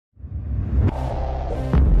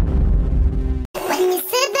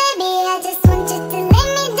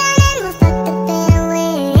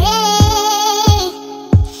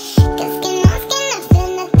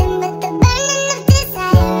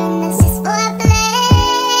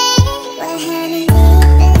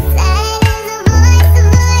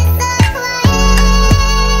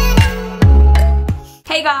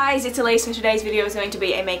Elise, and today's video is going to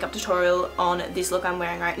be a makeup tutorial on this look I'm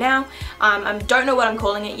wearing right now. I don't know what I'm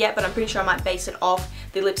calling it yet, but I'm pretty sure I might base it off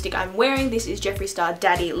the lipstick I'm wearing. This is Jeffree Star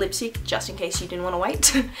Daddy lipstick, just in case you didn't want to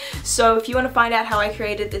wait. So if you want to find out how I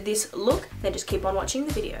created this look, then just keep on watching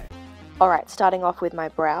the video. Alright, starting off with my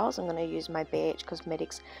brows, I'm going to use my BH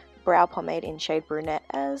Cosmetics brow pomade in shade Brunette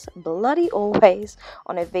as bloody always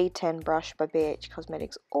on a V10 brush by BH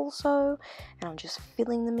Cosmetics also, and I'm just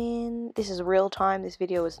filling them in. This is real time, this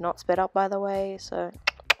video is not sped up by the way, so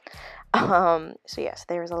yes,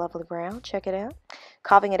 there is a lovely brow, check it out.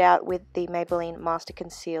 Carving it out with the Maybelline Master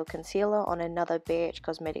Conceal Concealer on another BH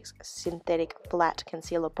Cosmetics synthetic flat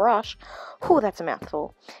concealer brush. Whew, that's a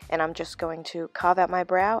mouthful. And I'm just going to carve out my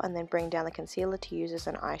brow and then bring down the concealer to use as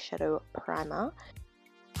an eyeshadow primer.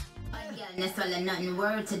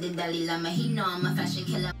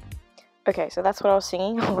 Okay, so that's what I was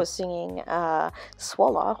singing. I was singing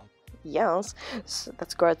Swallow. Yes, so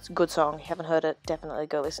that's great. Good song. If you haven't heard it, definitely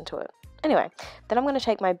go listen to it. Anyway, then I'm going to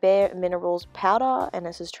take my Bare Minerals powder, and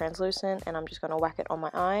this is translucent, and I'm just going to whack it on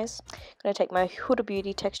my eyes. I'm going to take my Huda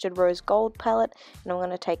Beauty Textured Rose Gold palette, and I'm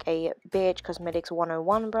going to take a BH Cosmetics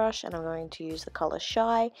 101 brush, and I'm going to use the color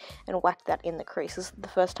Shy, and whack that in the crease. This is the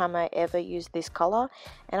first time I ever used this color,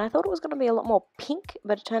 and I thought it was going to be a lot more pink,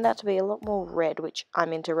 but it turned out to be a lot more red, which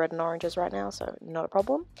I'm into red and oranges right now, so not a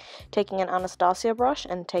problem. Taking an Anastasia brush,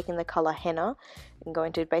 and taking the color Henna, I'm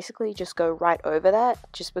going to basically just go right over that,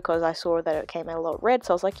 just because I saw that it came out a lot red,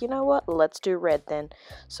 so I was like, you know what, let's do red then.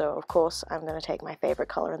 So of course I'm going to take my favorite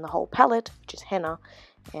color in the whole palette, which is Henna,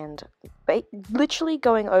 and literally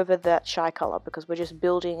going over that Shy color, because we're just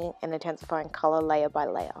building and intensifying color layer by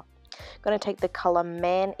layer. I'm going to take the color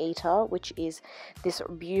Man Eater, which is this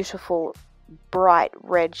beautiful bright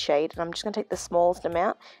red shade, and I'm just going to take the smallest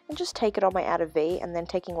amount and just take it on my outer V, and then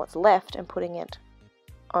taking what's left and putting it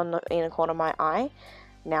on the inner corner of my eye.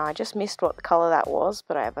 Now I just missed what the color that was,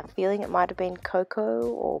 but I have a feeling it might have been Cocoa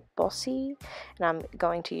or Bossy, and I'm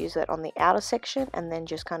going to use that on the outer section and then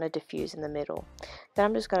just kind of diffuse in the middle. Then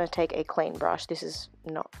I'm just going to take a clean brush. This is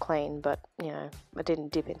not clean, but you know, I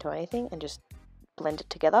didn't dip into anything, and just blend it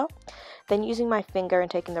together. Then using my finger and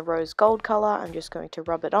taking the rose gold color, I'm just going to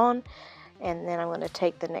rub it on, and then I'm going to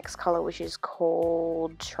take the next color, which is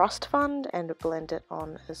called Trust Fund, and blend it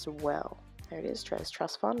on as well. There it is,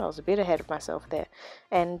 Trust Fund. I was a bit ahead of myself there.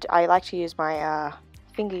 And I like to use my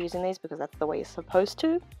finger using these because that's the way you're supposed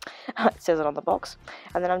to. It says it on the box.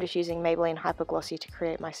 And then I'm just using Maybelline Hyper Glossy to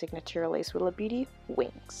create my signature Elise Willa Beauty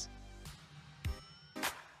wings.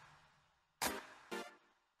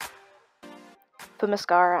 For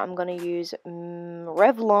mascara, I'm going to use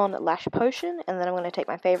Revlon Lash Potion, and then I'm going to take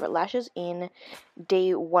my favorite lashes in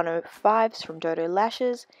D105s from DODO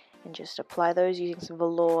Lashes, and just apply those using some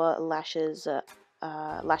Velour Lashes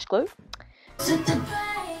lash glue.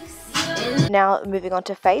 Now moving on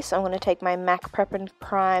to face, I'm going to take my MAC Prep and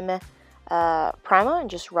Prime primer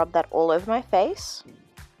and just rub that all over my face.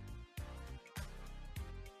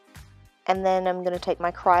 And then I'm going to take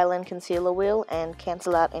my Kryolan concealer wheel and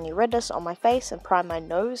cancel out any redness on my face and prime my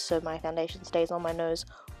nose so my foundation stays on my nose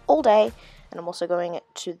all day. And I'm also going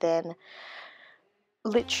to then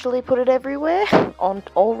literally put it everywhere on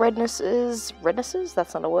all rednesses,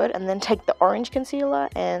 that's not a word, and then take the orange concealer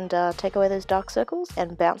and take away those dark circles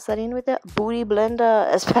and bounce that in with a booty blender,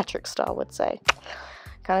 as Patrick Star would say.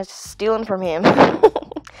 Kind of stealing from him.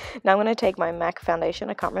 Now I'm going to take my MAC foundation.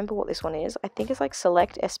 I can't remember what this one is. I think it's like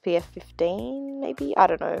Select SPF 15 maybe? I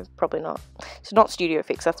don't know, probably not. It's not Studio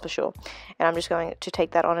Fix, that's for sure. And I'm just going to take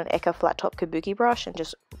that on an Eka flat top kabuki brush and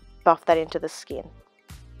just buff that into the skin.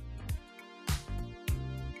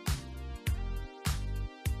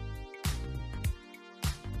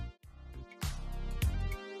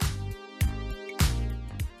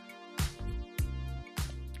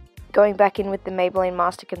 Going back in with the Maybelline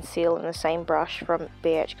Master Conceal in the same brush from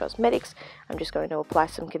BH Cosmetics, I'm just going to apply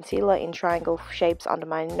some concealer in triangle shapes under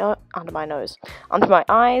my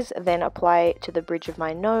eyes, then apply it to the bridge of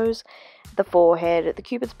my nose, the forehead, the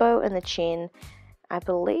cupid's bow, and the chin. I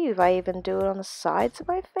believe I even do it on the sides of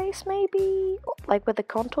my face, maybe? Like where the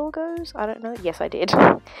contour goes? I don't know. Yes, I did.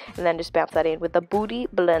 And then just bounce that in with the booty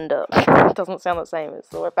blender. It doesn't sound the same as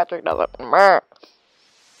the way Patrick does it.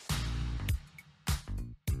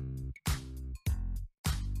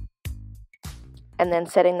 And then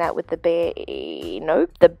setting that with the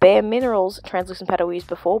Bare Minerals translucent powder we used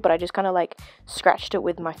before, but I just kind of like scratched it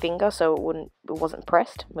with my finger so it wasn't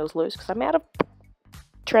pressed, it was loose, because I'm out of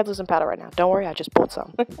translucent powder right now. Don't worry, I just bought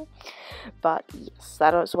some. But yes,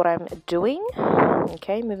 that is what I'm doing.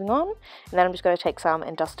 Okay, moving on. And then I'm just going to take some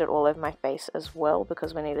and dust it all over my face as well,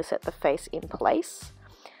 because we need to set the face in place.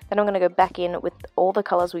 Then I'm going to go back in with all the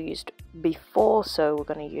colours we used before. So we're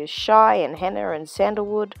going to use Shy and Henna and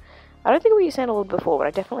Sandalwood. I don't think we used Sandalwood before, but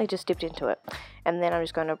I definitely just dipped into it. And then I'm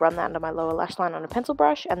just going to run that under my lower lash line on a pencil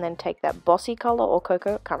brush, and then take that Bossy colour or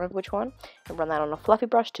Cocoa, can't remember which one, and run that on a fluffy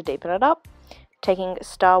brush to deepen it up. Taking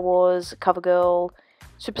Star Wars CoverGirl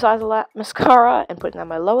Supersize Mascara and putting that on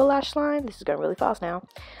my lower lash line. This is going really fast now.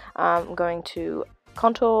 I'm going to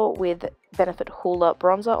contour with Benefit Hoola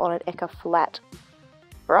Bronzer on an Eka Flat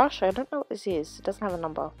brush. I don't know what this is. It doesn't have a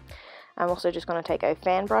number. I'm also just going to take a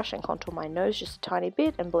fan brush and contour my nose just a tiny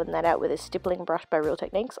bit and blend that out with a stippling brush by Real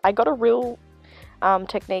Techniques. I got a Real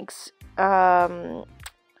Techniques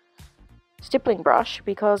stippling brush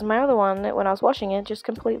because my other one, when I was washing it, just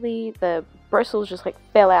completely, the bristles just like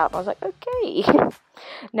fell out. I was like, okay.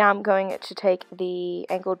 Now I'm going to take the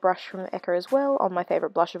angled brush from Eka as well on my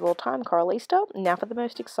favourite blush of all time, Coral Easter. Now for the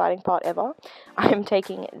most exciting part ever, I'm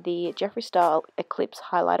taking the Jeffree Star Eclipse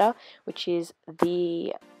highlighter, which is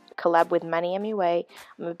the collab with Manny MUA.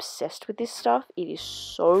 I'm obsessed with this stuff. It is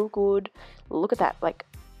so good. Look at that. Like,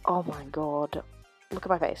 oh my god. Look at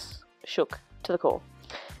my face. Shook to the core.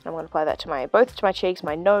 And I'm going to apply that to both to my cheeks,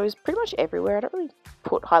 my nose, pretty much everywhere. I don't really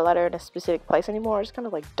put highlighter in a specific place anymore. I just kind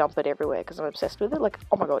of like dump it everywhere because I'm obsessed with it. Like,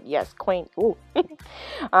 oh my god, yes, queen. Ooh.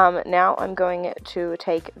 Now I'm going to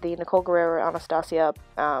take the Nicole Guerrero Anastasia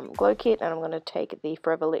Glow Kit, and I'm going to take the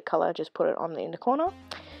Forever Lit color, just put it on the inner corner.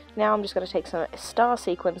 Now I'm just going to take some star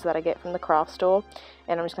sequins that I get from the craft store,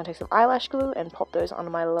 and I'm just going to take some eyelash glue and pop those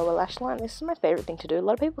onto my lower lash line. This is my favourite thing to do. A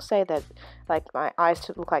lot of people say that like my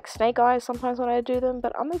eyes look like snake eyes sometimes when I do them,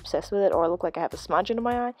 but I'm obsessed with it, or I look like I have a smudge under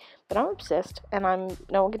my eye, but I'm obsessed, and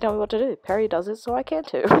no one can tell me what to do. Perry does it, so I can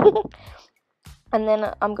too. And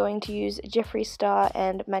then I'm going to use Jeffree Star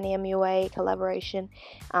and Manny MUA collaboration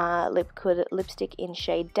liquid lipstick in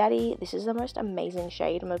shade Daddy. This is the most amazing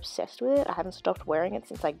shade. I'm obsessed with it. I haven't stopped wearing it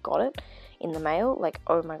since I got it in the mail. Like,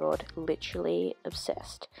 oh my god, literally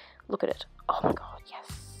obsessed. Look at it. Oh my god,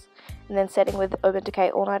 yes. And then setting with Urban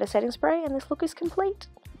Decay All Nighter setting spray, and this look is complete.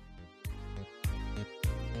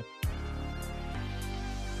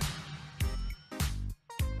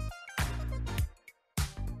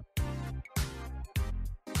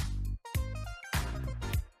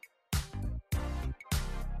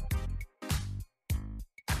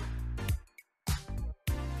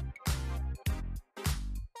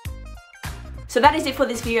 So that is it for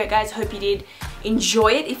this video, guys. Hope you did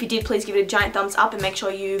enjoy it. If you did, please give it a giant thumbs up and make sure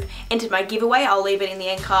you've entered my giveaway. I'll leave it in the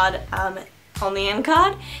end card, on the end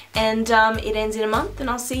card. And it ends in a month, and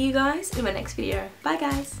I'll see you guys in my next video. Bye,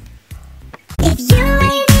 guys.